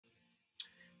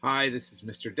Hi, this is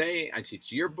Mr. Day. I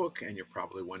teach Yearbook, and you're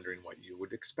probably wondering what you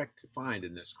would expect to find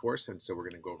in this course, and so we're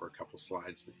going to go over a couple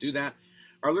slides to do that.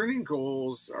 Our learning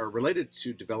goals are related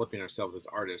to developing ourselves as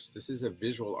artists. This is a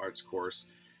visual arts course,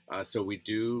 so we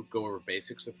do go over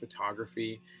basics of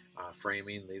photography,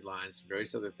 framing, lead lines,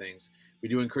 various other things. We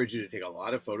do encourage you to take a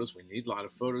lot of photos. We need a lot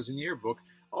of photos in Yearbook.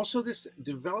 Also, this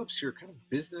develops your kind of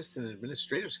business and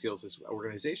administrative skills, as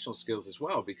organizational skills as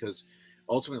well, because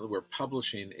ultimately we're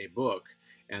publishing a book,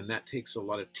 and that takes a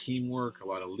lot of teamwork, a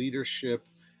lot of leadership.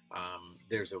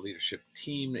 There's a leadership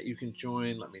team that you can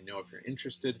join. Let me know if you're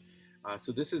interested.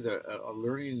 So this is a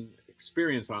learning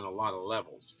experience on a lot of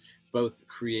levels, both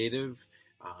creative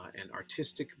and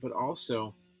artistic, but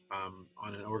also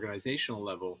on an organizational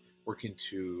level, working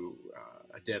to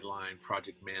a deadline,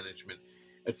 project management.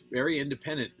 It's very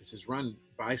independent. This is run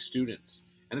by students,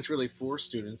 and it's really for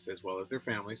students as well as their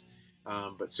families.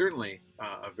 But certainly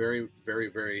a very, very,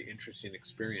 very interesting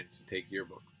experience to take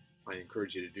Yearbook. I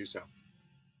encourage you to do so.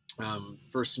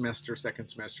 First semester, second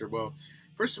semester. Well,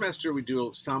 first semester we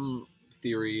do some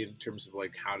theory in terms of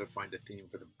like how to find a theme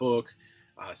for the book,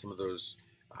 some of those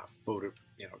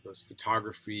those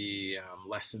photography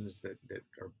lessons that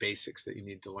are basics that you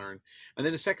need to learn. And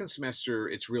then the second semester,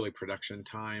 it's really production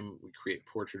time. We create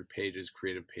portrait pages,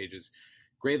 creative pages,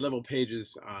 grade level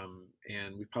pages,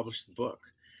 and we publish the book.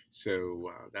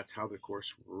 So that's how the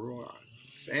course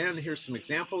runs. And here's some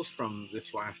examples from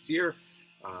this last year.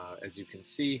 As you can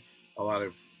see, a lot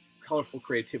of colorful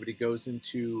creativity goes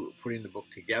into putting the book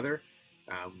together,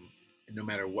 no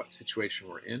matter what situation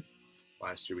we're in.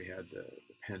 Last year we had the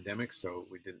pandemic, so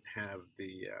we didn't have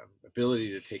the ability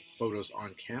to take photos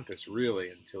on campus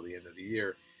really until the end of the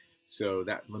year. So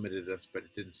that limited us, but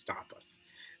it didn't stop us.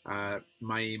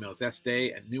 My email is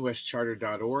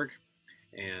sday@newwestcharter.org.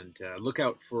 And look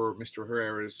out for Mr.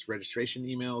 Herrera's registration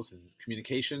emails and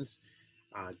communications.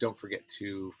 Don't forget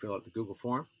to fill out the Google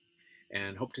form,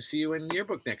 and hope to see you in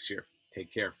Yearbook next year.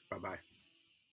 Take care. Bye-bye.